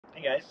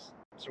Hey guys,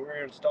 so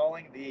we're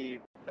installing the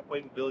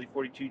Pepwave Mobility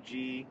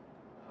 42G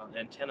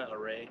antenna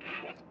array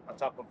on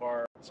top of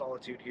our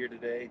Solitude here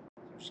today.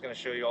 I'm just going to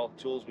show you all the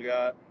tools we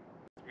got.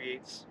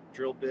 3/8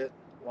 drill bit,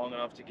 long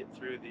enough to get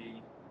through the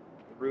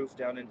roof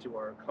down into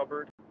our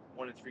cupboard.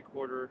 1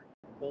 3/4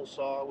 hole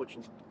saw, which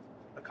will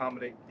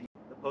accommodate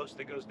the post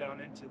that goes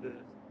down into the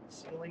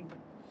ceiling.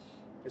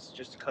 This is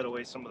just to cut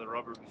away some of the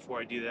rubber. Before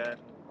I do that,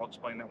 I'll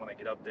explain that when I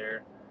get up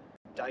there.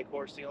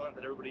 Die-core sealant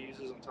that everybody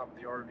uses on top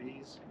of the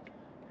RVs,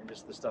 and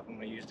just the stuff I'm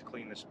going to use to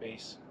clean the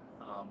space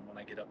when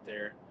I get up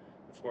there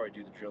before I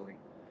do the drilling.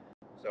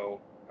 So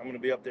I'm going to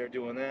be up there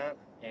doing that,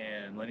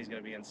 and Lenny's going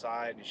to be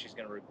inside, and she's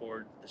going to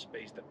record the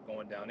space that we're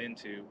going down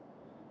into,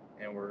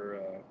 and we're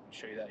going to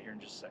show you that here in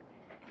just a second.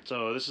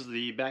 So this is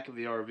the back of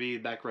the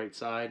RV, back right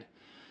side.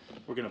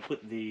 We're going to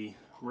put the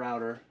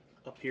router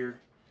up here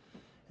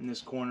in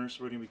this corner,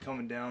 so we're going to be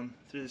coming down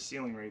through the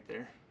ceiling right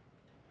there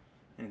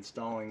and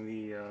installing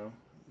the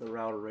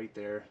router right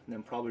there, and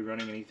then probably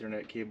running an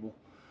Ethernet cable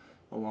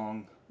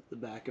along the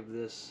back of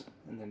this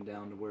and then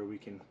down to where we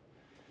can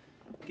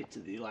get to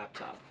the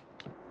laptop.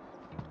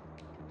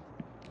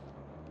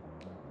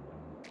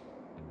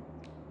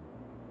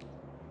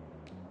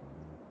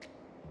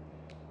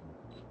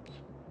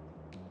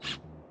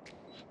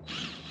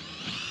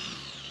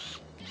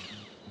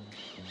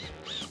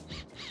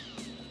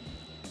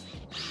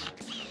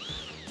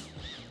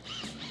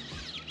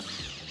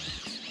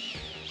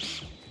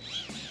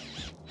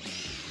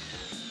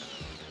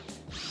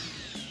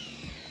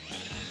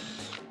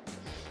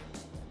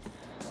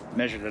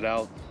 Measured it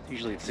out.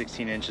 Usually it's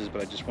 16 inches,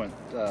 but I just went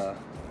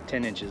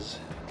 10 inches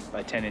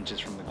by 10 inches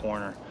from the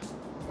corner.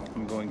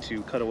 I'm going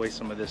to cut away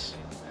some of this,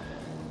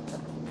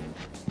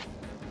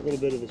 a little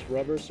bit of this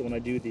rubber, so when I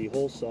do the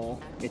hole saw,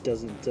 it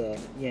doesn't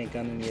yank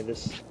on any of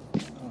this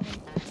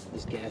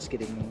this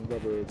gasketing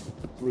rubber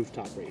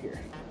rooftop right here.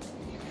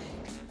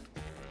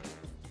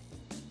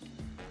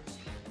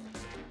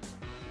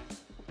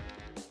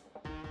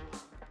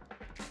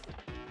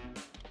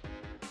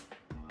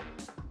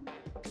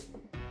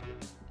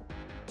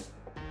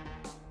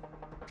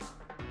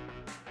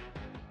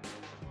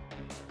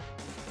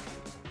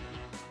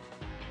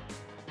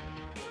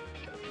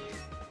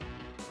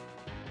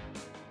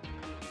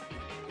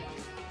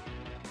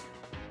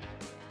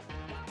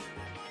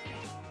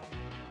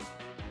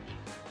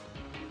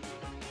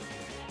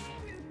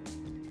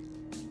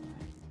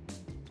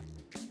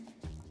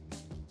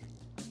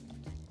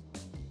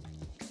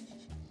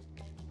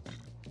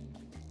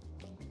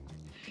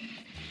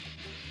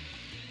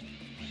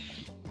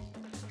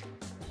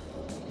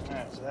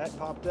 Alright, so that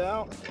popped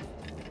out.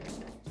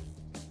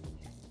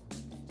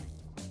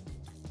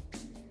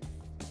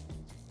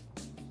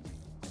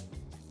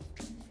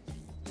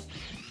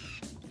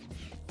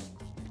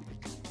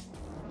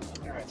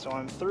 Alright, so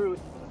I'm through.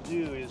 What I'll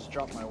do is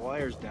drop my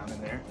wires down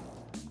in there.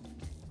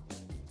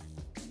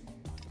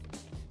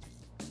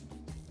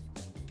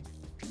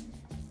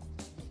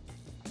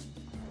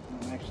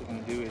 What I'm actually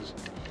going to do is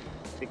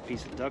take a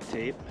piece of duct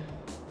tape,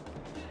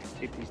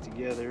 tape these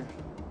together,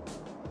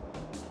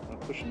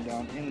 push them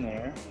down in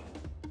there.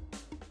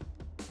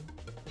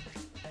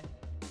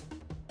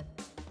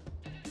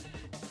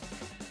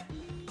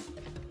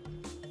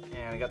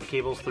 And I got the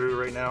cables through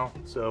right now,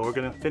 so we're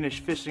gonna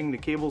finish fishing the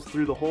cables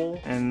through the hole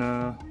and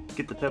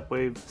get the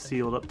Pepwave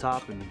sealed up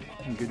top and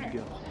good to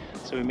go.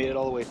 So we made it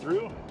all the way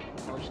through.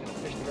 Now we're just gonna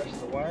fish the rest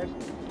of the wires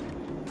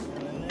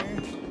in there.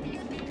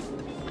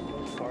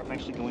 I'm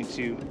actually going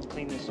to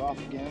clean this off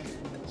again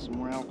with some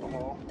more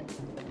alcohol.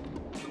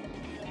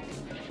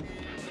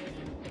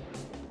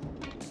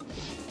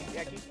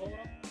 Yeah, keep pulling up.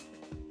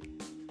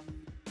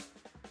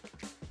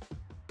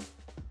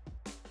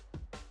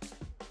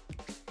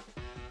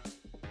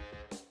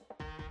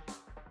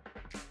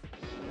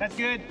 That's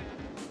good.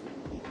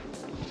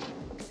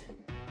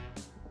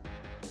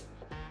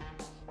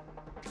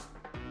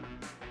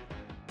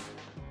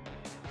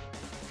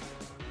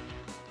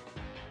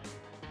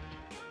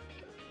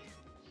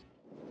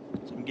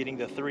 So I'm getting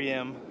the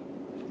 3M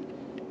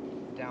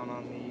down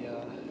on the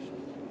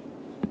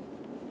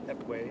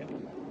Pepwave.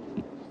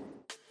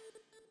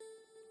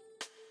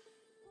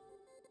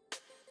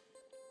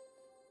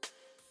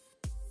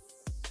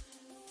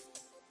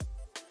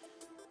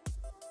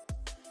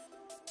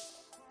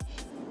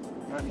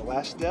 Alright, the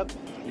last step,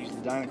 use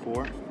the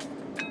Dynacore.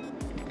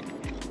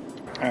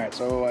 Alright,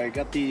 so I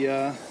got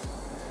the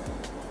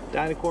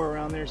Dynacore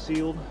around there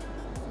sealed.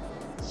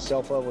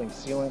 Self-leveling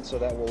sealant, so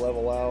that will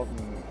level out.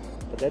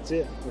 But that's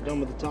it, we're done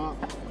with the top.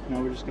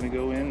 Now we're just going to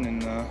go in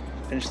and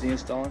finish the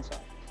install inside.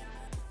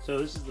 So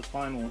this is the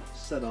final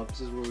setup. This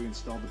is where we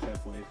installed the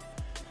Pepwave.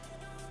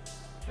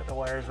 Got the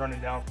wires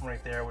running down from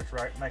right there, which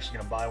I'm actually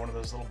going to buy one of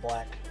those little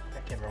black,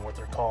 I can't remember what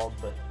they're called,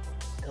 but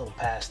it'll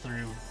pass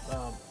through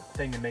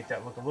thing to make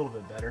that look a little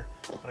bit better.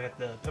 But I got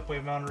the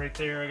Pepwave mounted right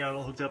there. I got it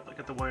all hooked up. I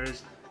got the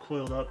wires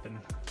coiled up and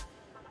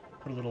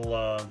put a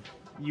little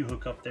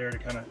U-hook up there to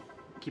kind of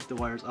keep the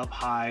wires up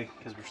high,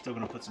 because we're still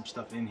going to put some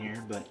stuff in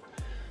here. But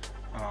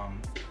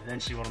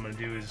eventually what I'm going to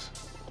do is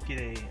get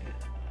a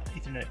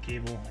Ethernet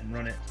cable and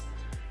run it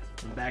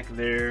the back of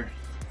there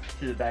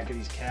to the back of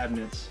these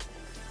cabinets.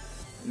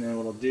 And then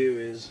what I'll do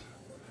is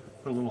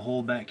put a little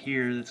hole back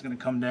here that's going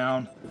to come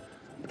down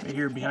right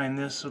here behind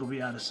this, so it'll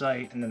be out of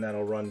sight, and then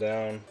that'll run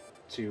down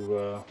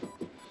to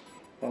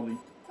probably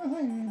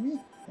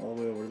all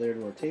the way over there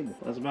to our table.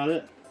 That's about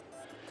it.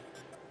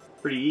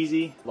 Pretty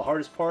easy. The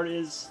hardest part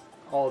is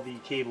all the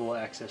cable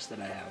access that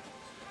I have,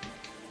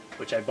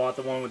 which I bought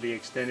the one with the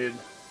extended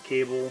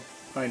cable.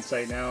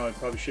 Hindsight now, I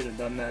probably should have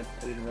done that.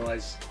 I didn't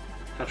realize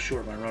how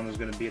short my run was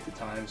going to be at the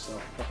time, so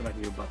nothing I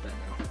can do about that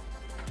now.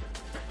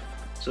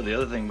 So the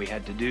other thing we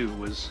had to do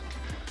was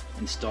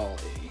install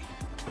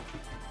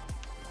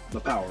the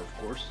power, of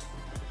course.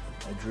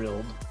 I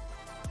drilled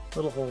a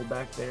little hole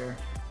back there,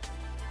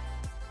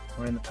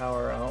 ran the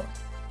power out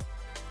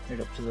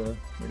right up to the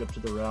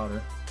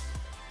router,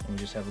 and we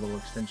just have a little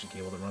extension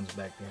cable that runs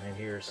back behind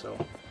here. So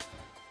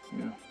you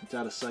know, it's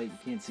out of sight, you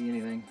can't see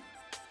anything.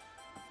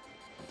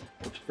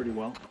 Works pretty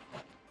well.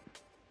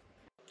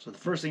 So the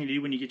first thing you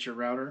do when you get your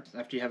router,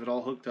 after you have it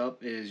all hooked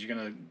up, is you're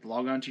gonna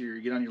log on to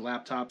get on your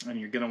laptop, and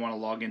you're gonna want to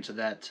log into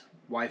that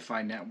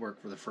Wi-Fi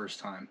network for the first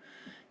time.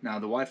 Now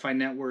the Wi-Fi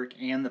network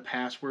and the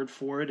password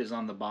for it is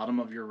on the bottom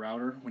of your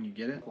router when you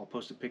get it. I'll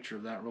post a picture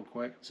of that real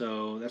quick.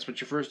 So that's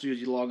what you first do, is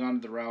you log on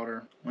to the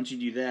router. Once you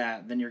do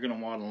that, then you're gonna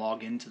want to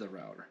log into the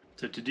router.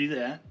 So to do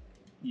that,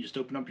 you just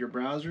open up your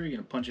browser, you're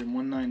gonna punch in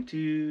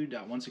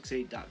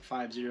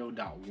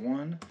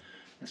 192.168.50.1.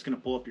 That's gonna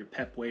pull up your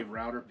Pepwave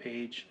router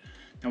page.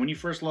 Now when you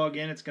first log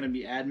in, it's gonna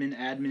be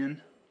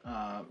admin.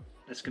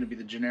 That's gonna be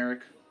the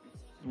generic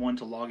one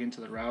to log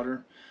into the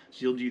router.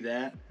 So you'll do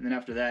that, and then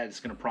after that, it's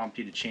going to prompt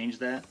you to change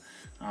that.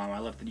 I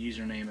left the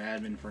username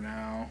admin for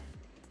now.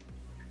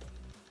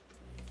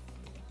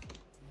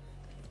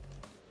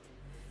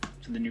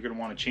 So then you're going to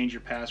want to change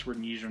your password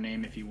and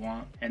username if you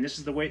want. And this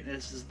is the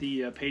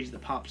page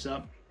that pops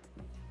up.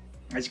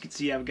 As you can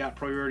see, I've got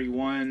priority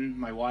 1,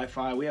 my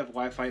Wi-Fi. We have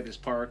Wi-Fi at this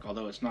park,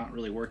 although it's not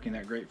really working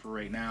that great for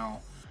right now.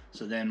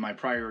 So then my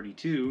priority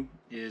 2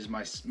 is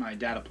my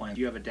data plan. If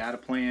you have a data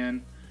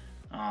plan,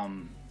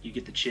 you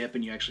get the chip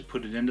and you actually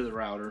put it into the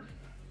router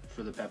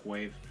for the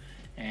Pepwave,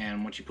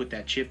 and once you put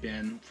that chip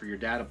in for your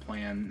data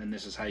plan, then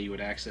this is how you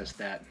would access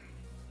that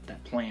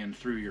plan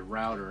through your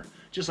router.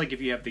 Just like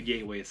if you have the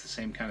gateway, it's the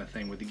same kind of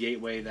thing. With the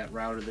gateway, that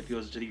router that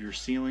goes to your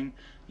ceiling,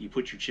 you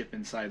put your chip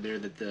inside there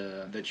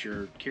that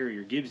your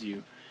carrier gives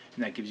you,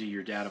 and that gives you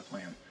your data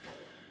plan.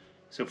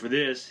 So for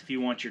this, if you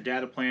want your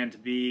data plan to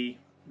be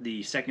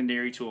the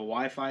secondary to a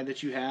Wi-Fi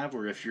that you have,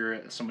 or if you're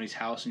at somebody's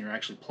house and you're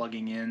actually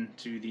plugging in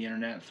to the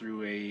internet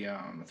through a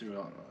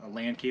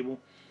LAN cable,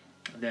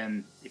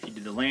 then if you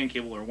did the LAN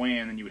cable or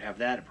WAN, then you would have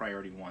that at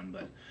priority 1.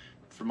 But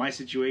for my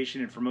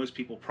situation, and for most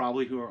people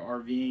probably who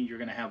are RVing, you're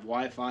going to have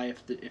Wi-Fi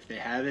if they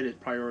have it at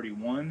priority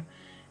 1,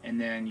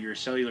 and then your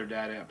cellular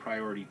data at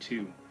priority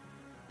 2.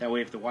 That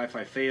way, if the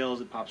Wi-Fi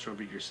fails, it pops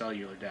over to your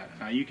cellular data.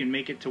 Now you can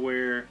make it to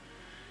where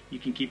you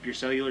can keep your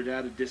cellular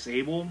data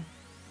disabled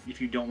if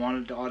you don't want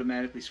it to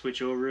automatically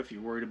switch over, if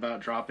you're worried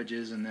about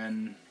droppages, and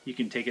then you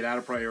can take it out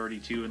of priority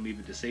 2 and leave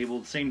it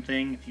disabled. Same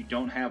thing, if you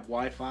don't have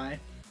Wi-Fi,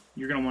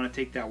 you're going to want to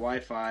take that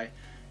Wi-Fi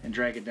and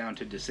drag it down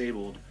to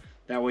disabled.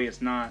 That way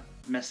it's not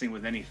messing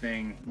with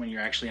anything when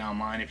you're actually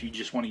online. If you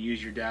just want to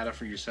use your data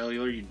for your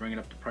cellular, you'd bring it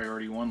up to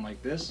priority 1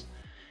 like this,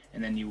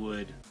 and then you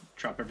would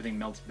drop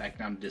everything else back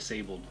down to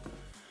disabled.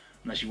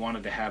 Unless you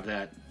wanted to have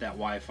that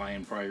Wi-Fi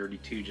in priority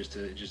 2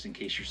 just in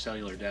case your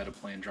cellular data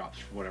plan drops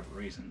for whatever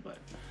reason. But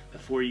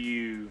before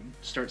you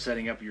start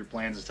setting up your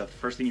plans and stuff, the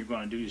first thing you're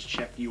going to do is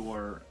check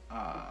your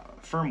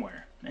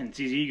firmware. And it's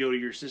easy. You go to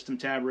your system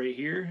tab right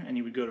here, and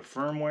you would go to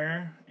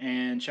firmware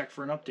and check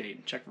for an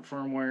update. Check for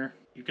firmware.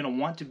 You're going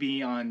to want to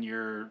be on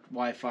your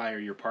Wi-Fi or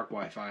your park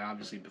Wi-Fi,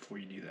 obviously, before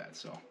you do that.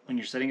 So when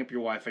you're setting up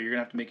your Wi-Fi, you're going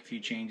to have to make a few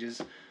changes.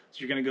 So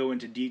you're going to go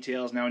into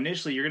details. Now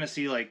initially, you're going to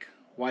see like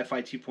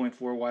Wi-Fi 2.4,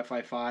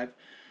 Wi-Fi 5.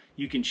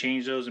 You can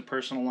change those and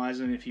personalize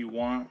them if you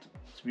want.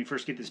 So when you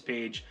first get this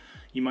page,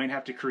 you might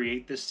have to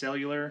create this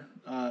cellular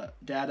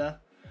data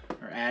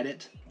or add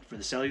it. For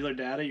the cellular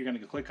data, you're going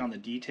to click on the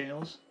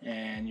details,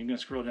 and you're going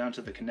to scroll down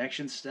to the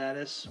connection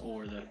status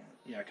or the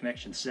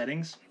connection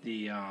settings.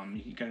 You're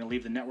going to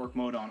leave the network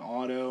mode on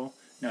auto.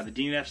 Now the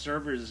DNF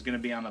server is going to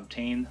be on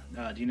obtained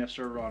DNF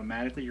server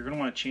automatically. You're going to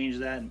want to change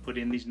that and put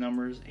in these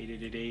numbers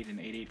 8888 and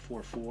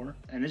 8844.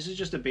 And this is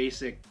just a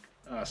basic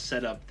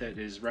setup that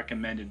is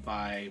recommended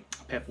by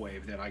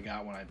Pepwave that I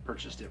got when I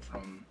purchased it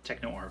from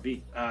Techno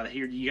RV.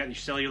 Here you got your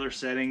cellular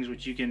settings,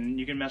 which you can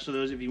mess with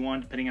those if you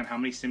want, depending on how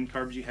many SIM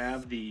cards you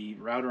have. The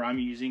router I'm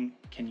using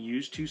can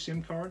use 2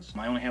 SIM cards.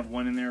 I only have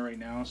 1 in there right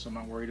now, so I'm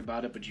not worried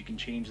about it, but you can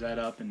change that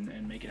up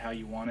and make it how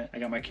you want it. I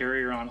got my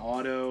carrier on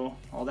auto,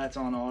 all that's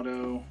on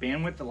auto.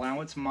 Bandwidth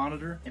allowance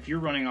monitor. If you're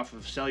running off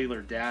of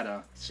cellular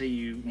data, say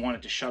you want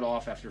it to shut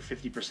off after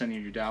 50%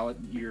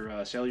 of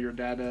your cellular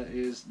data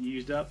is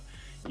used up,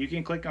 you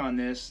can click on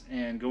this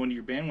and go into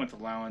your bandwidth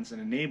allowance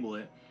and enable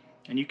it,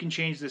 and you can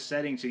change the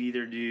setting to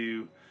either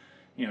do,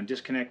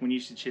 disconnect when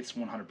usage hits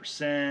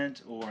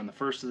 100%, or on the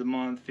 1st of the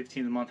month, 15th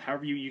of the month,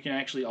 however you can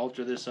actually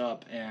alter this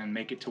up and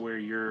make it to where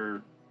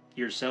your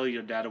your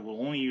cellular data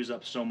will only use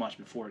up so much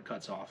before it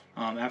cuts off.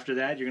 After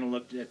that, you're going to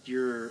look at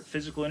your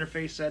physical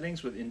interface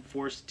settings. With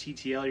enforced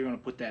TTL, you're going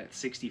to put that at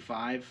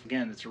 65.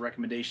 Again, it's a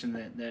recommendation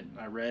that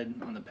I read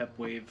on the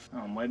Pepwave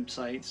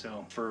website.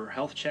 So for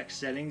health check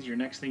settings, your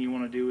next thing you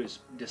want to do is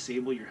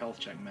disable your health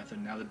check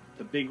method. Now,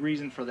 the big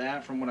reason for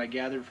that, from what I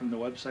gathered from the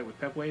website with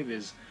Pepwave,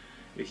 is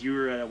if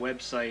you're at a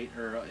website,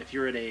 or if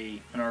you're at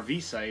an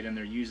RV site and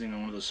they're using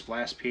one of those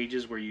splash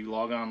pages where you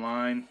log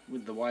online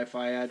with the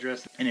Wi-Fi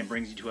address and it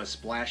brings you to a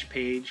splash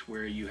page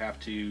where you have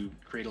to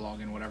create a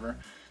login, whatever,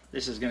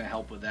 this is going to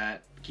help with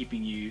that,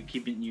 keeping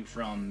you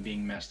from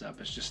being messed up.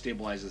 It just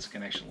stabilizes this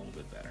connection a little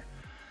bit better.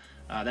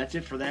 That's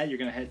it for that. You're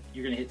gonna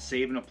hit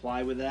save and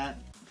apply with that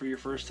for your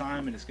first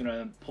time, and it's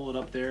gonna pull it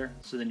up there.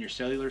 So then your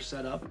cellular's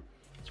set up.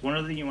 So one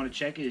other thing you want to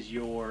check is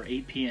your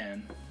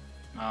APN.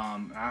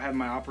 I have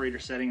my operator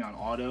setting on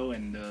auto,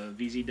 and the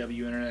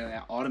VZW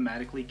internet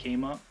automatically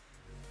came up.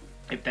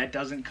 If that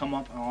doesn't come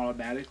up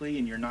automatically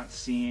and you're not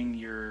seeing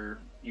your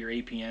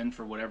APN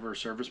for whatever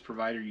service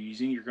provider you're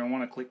using, you're going to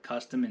want to click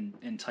custom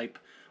and type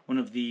one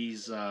of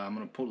these. I'm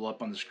going to pull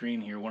up on the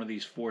screen here, one of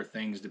these 4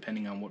 things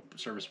depending on what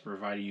service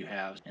provider you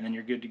have, and then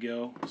you're good to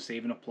go.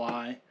 Save and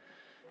apply,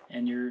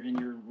 and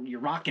you're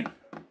rocking.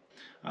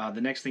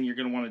 The next thing you're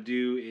going to want to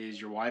do is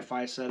your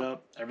Wi-Fi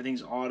setup.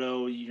 Everything's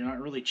auto. You're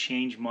not really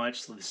change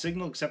much. So the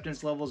signal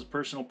acceptance level is a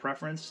personal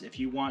preference. If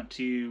you want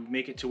to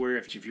make it to where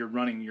if you're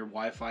running your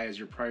Wi-Fi as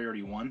your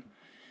priority 1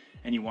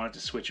 and you want it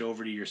to switch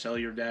over to your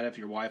cellular data, if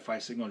your Wi-Fi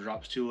signal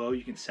drops too low,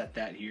 you can set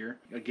that here.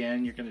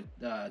 Again, you're going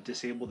to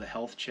disable the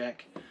health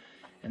check.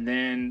 And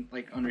then,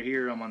 like under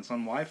here, I'm on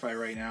Sun Wi-Fi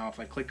right now. If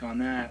I click on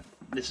that,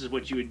 this is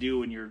what you would do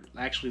when you're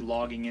actually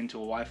logging into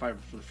a Wi-Fi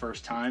for the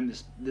first time.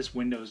 This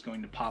window is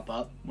going to pop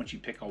up once you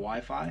pick a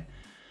Wi-Fi.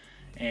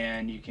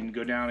 And you can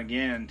go down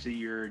again to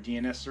your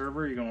DNS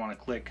server. You're going to want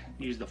to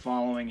use the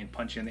following and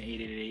punch in the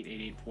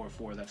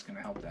 888-8844. That's going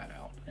to help that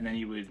out. And then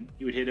you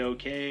would hit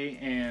OK,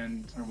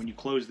 or when you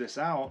close this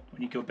out,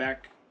 when you go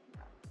back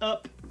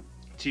up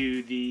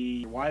to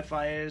the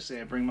Wi-Fi is, say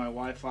I bring my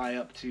Wi-Fi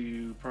up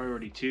to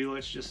priority 2,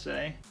 let's just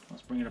say.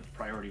 Let's bring it up to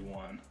priority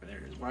 1. There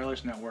it is,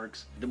 wireless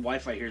networks. The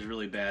Wi-Fi here is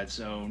really bad,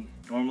 so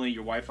normally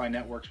your Wi-Fi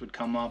networks would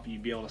come up,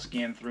 you'd be able to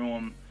scan through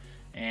them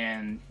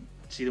and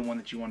see the one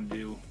that you want to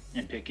do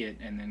and pick it,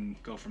 and then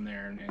go from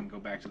there and go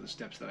back to the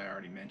steps that I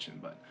already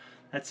mentioned. But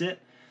that's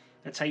it.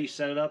 That's how you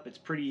set it up. It's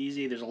pretty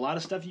easy. There's a lot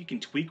of stuff you can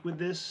tweak with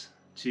this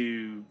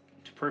to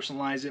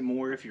personalize it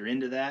more if you're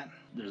into that.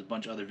 There's a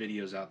bunch of other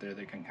videos out there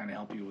that can kind of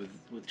help you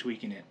with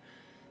tweaking it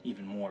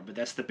even more. But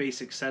that's the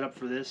basic setup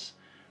for this.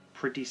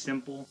 Pretty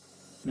simple.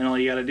 Then all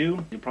you got to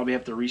do, you'll probably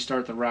have to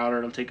restart the router.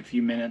 It'll take a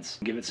few minutes.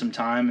 Give it some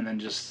time, and then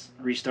just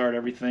restart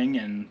everything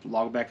and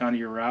log back onto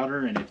your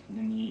router, and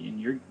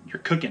you're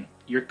cooking.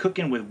 You're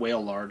cooking with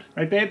whale lard,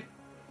 right, babe?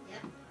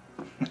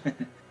 Yeah.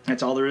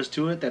 That's all there is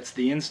to it. That's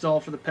the install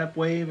for the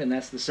Pepwave, and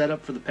that's the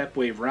setup for the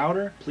Pepwave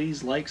router.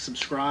 Please like,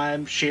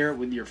 subscribe, share it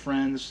with your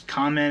friends.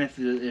 Comment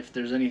if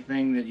there's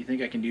anything that you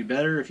think I can do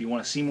better. If you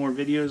want to see more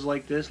videos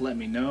like this, let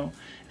me know.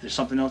 If there's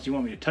something else you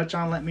want me to touch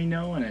on, let me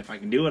know. And if I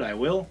can do it, I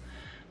will.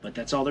 But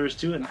that's all there is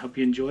to it, and I hope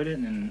you enjoyed it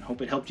and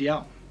hope it helped you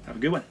out. Have a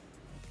good one.